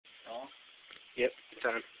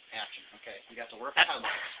Done. Action. Okay, we got the work headlights.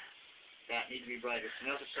 That need to be brighter. And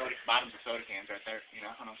those are bottoms of soda cans right there. You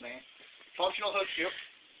know what I'm saying? Functional hood shoe.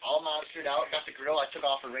 All monstered out. Got the grill. I took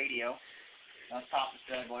off the radio. Let's pop this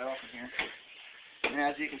bad boy open here. And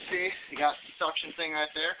as you can see, you got the suction thing right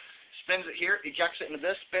there. Spins it here, ejects it into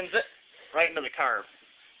this, spins it right into the carb.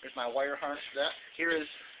 There's my wire harness for that. Here is,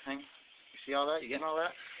 you see all that? You getting all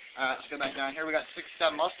that? Let's go back down here. We got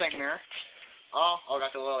 67 Mustang mirror. Oh,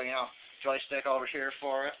 got the little, joystick over here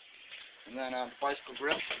for it. And then bicycle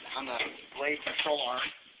grip on the blade control arm.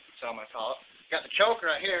 That's what I'm going to call it. Got the choke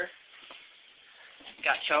right here.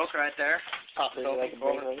 Got choke right there. Pop it open.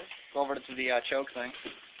 Go over to the choke thing.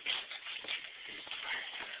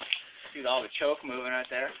 See all the choke moving right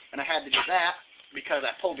there. And I had to do that because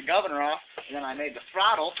I pulled the governor off, and then I made the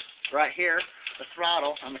throttle right here, the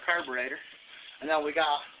throttle on the carburetor. And then we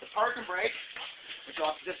got the parking brake, which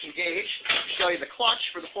I'll have to disengage, show you the clutch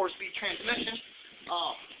for the 4-speed transmission.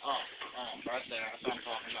 Right there, that's what I'm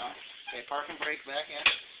talking about. Okay, parking brake back in.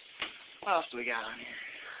 What else do we got on here?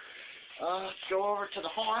 Let's go over to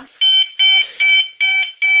the horn.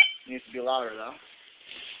 Needs to be louder though.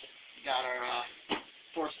 Got our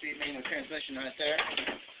 4-speed manual transmission right there.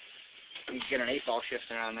 You can get an 8-ball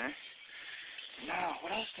shifter on there. No,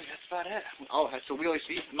 what else? That's about it. Oh, that's a wheelie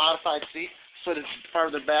seat, modified seat. Slid it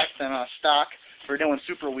farther back than stock for doing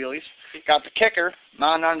super wheelies. Got the kicker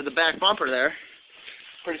mounted onto the back bumper there.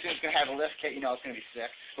 Pretty soon it's going to have a lift kit. You know it's going to be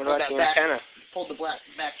sick. What about the antenna? Pulled the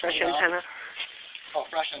back fresh antenna? Oh,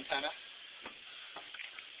 fresh antenna.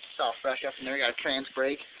 It's all fresh up in there. Got a trans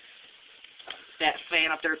brake. That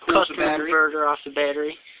fan up there cools the battery. Custom inverter off the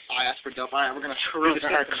battery. Oh, that's pretty dope. Alright, we're going to do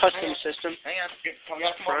our custom system. Hang on. We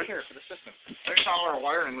got to come over here for the system. There's all our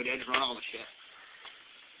wiring we did to run all the shit.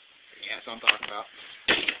 Yeah, that's what I'm talking about.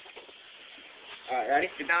 Alright, ready?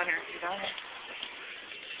 Get down here. Get down here.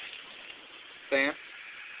 Fan.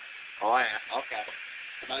 Oh, yeah. Okay.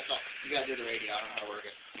 That's all. You got to do the radio. I don't know how to work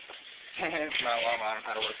it. My alarm. I don't know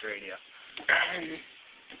how to work the radio.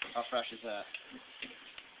 How fresh is that?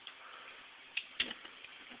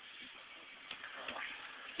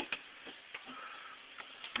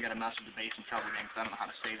 We got to mess with the bass and cover again because I don't know how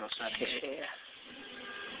to save those settings. Yeah.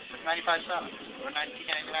 95.7 or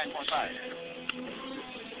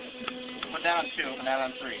 99.5. Put that on 2 and that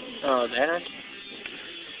on 3. Oh, that on?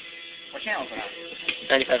 What channel is it on?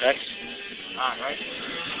 95X. On, right?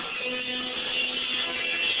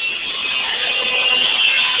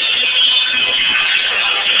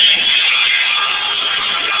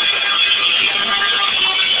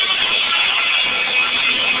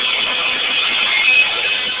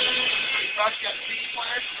 Got the CD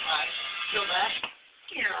players. Still back.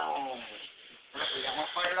 We got one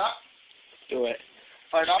fired up. Do it.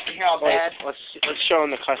 Fired up and hear how bad. Let's show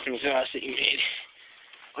them the custom exhaust that you made.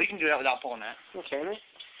 Well, you can do that without pulling that. Okay, man.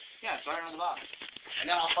 Yeah, it's right on the bottom. And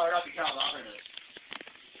then I'll fire it up and hear how loud it is.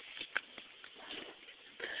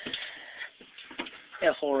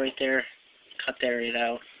 That hole right there. Cut that right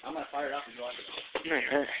out. I'm gonna fire it up and go under.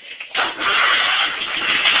 Alright.